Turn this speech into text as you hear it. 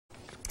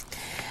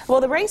Well,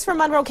 the race for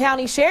Monroe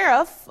County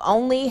Sheriff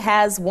only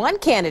has one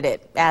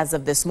candidate as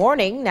of this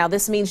morning. Now,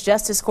 this means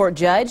Justice Court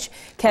Judge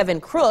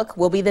Kevin Crook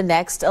will be the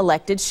next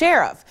elected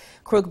sheriff.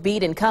 Crook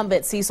beat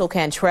incumbent Cecil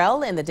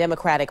Cantrell in the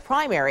Democratic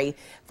primary.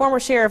 Former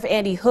Sheriff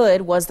Andy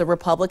Hood was the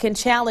Republican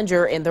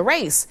challenger in the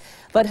race,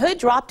 but Hood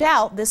dropped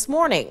out this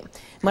morning.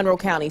 Monroe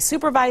County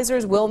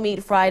supervisors will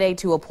meet Friday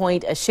to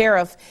appoint a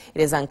sheriff.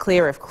 It is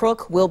unclear if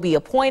Crook will be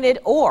appointed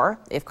or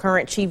if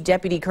current Chief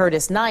Deputy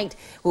Curtis Knight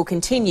will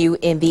continue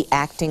in the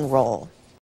acting role.